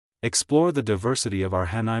Explore the diversity of our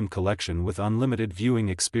Hanime collection with unlimited viewing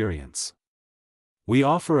experience. We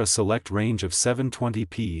offer a select range of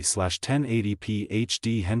 720p/1080p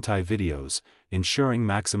HD hentai videos, ensuring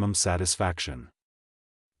maximum satisfaction.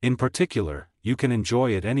 In particular, you can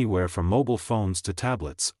enjoy it anywhere from mobile phones to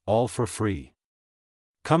tablets, all for free.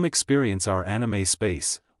 Come experience our anime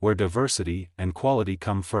space, where diversity and quality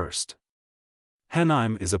come first.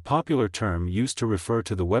 Hanime is a popular term used to refer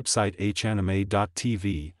to the website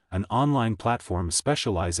hanime.tv, an online platform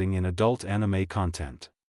specializing in adult anime content.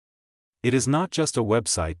 It is not just a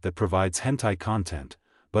website that provides hentai content,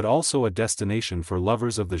 but also a destination for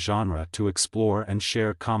lovers of the genre to explore and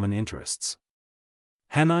share common interests.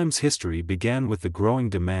 Hanime's history began with the growing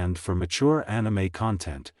demand for mature anime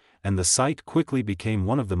content, and the site quickly became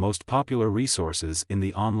one of the most popular resources in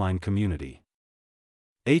the online community.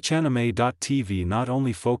 hanime.tv not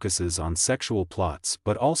only focuses on sexual plots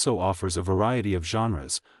but also offers a variety of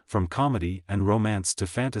genres, from comedy and romance to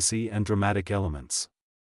fantasy and dramatic elements.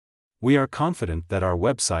 We are confident that our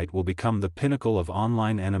website will become the pinnacle of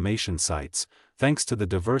online animation sites, thanks to the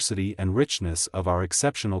diversity and richness of our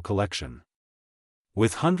exceptional collection.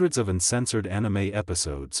 With hundreds of uncensored anime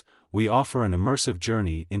episodes, we offer an immersive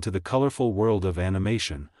journey into the colorful world of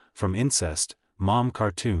animation, from incest, mom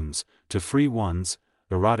cartoons, to free ones,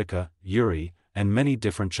 erotica, yuri, and many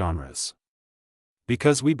different genres.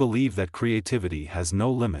 Because we believe that creativity has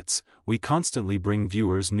no limits, we constantly bring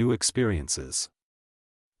viewers new experiences.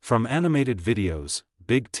 From animated videos,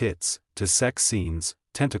 big tits, to sex scenes,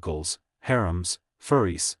 tentacles, harems,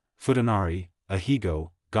 furries, futanari,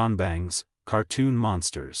 ahigo, ganbangs, cartoon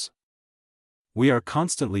monsters. We are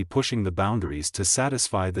constantly pushing the boundaries to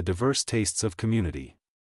satisfy the diverse tastes of community.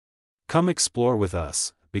 Come explore with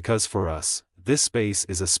us, because for us, this space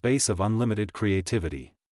is a space of unlimited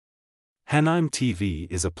creativity. Hanime TV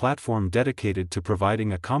is a platform dedicated to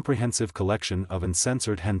providing a comprehensive collection of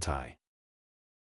uncensored hentai.